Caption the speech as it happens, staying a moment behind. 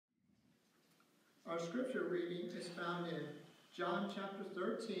Our scripture reading is found in John chapter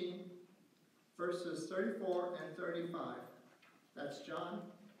 13, verses 34 and 35. That's John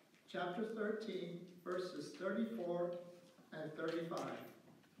chapter 13, verses 34 and 35.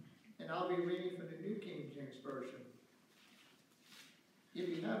 And I'll be reading from the New King James Version. If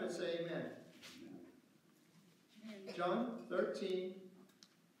you have it, say amen. John 13,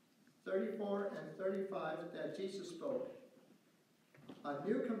 34 and 35, that Jesus spoke. A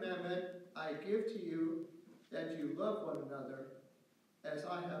new commandment I give to you, that you love one another, as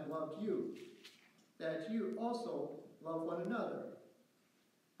I have loved you, that you also love one another.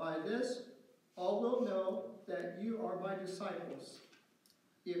 By this, all will know that you are my disciples,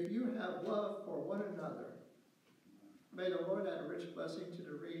 if you have love for one another. May the Lord add a rich blessing to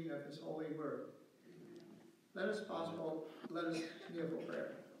the reading of his holy word. Let us kneel for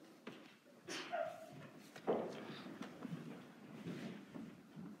prayer.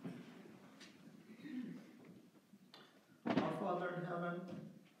 Our Father in heaven,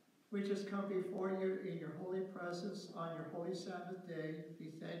 we just come before you in your holy presence on your holy Sabbath day.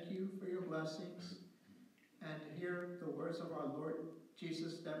 We thank you for your blessings and to hear the words of our Lord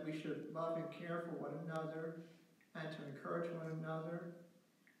Jesus that we should love and care for one another and to encourage one another.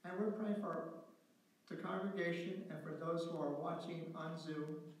 And we're praying for the congregation and for those who are watching on Zoom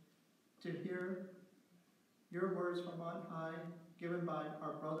to hear your words from on high given by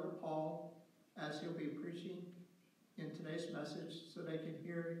our brother Paul as he'll be preaching in today's message, so they can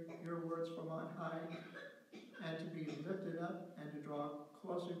hear your words from on high and to be lifted up and to draw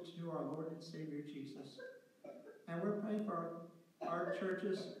closer to our Lord and Savior Jesus. And we're praying for our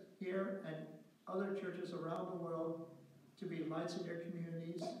churches here and other churches around the world to be lights in their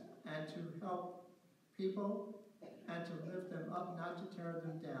communities and to help people and to lift them up, not to tear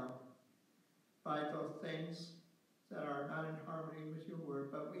them down by those things that are not in harmony with your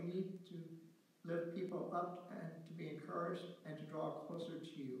word. But we need to lift people up and to be encouraged and to draw closer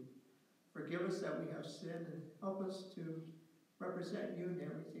to you. Forgive us that we have sinned and help us to represent you in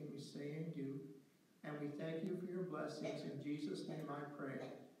everything we say and do. And we thank you for your blessings. In Jesus' name I pray.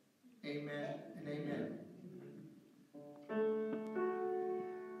 Amen and amen.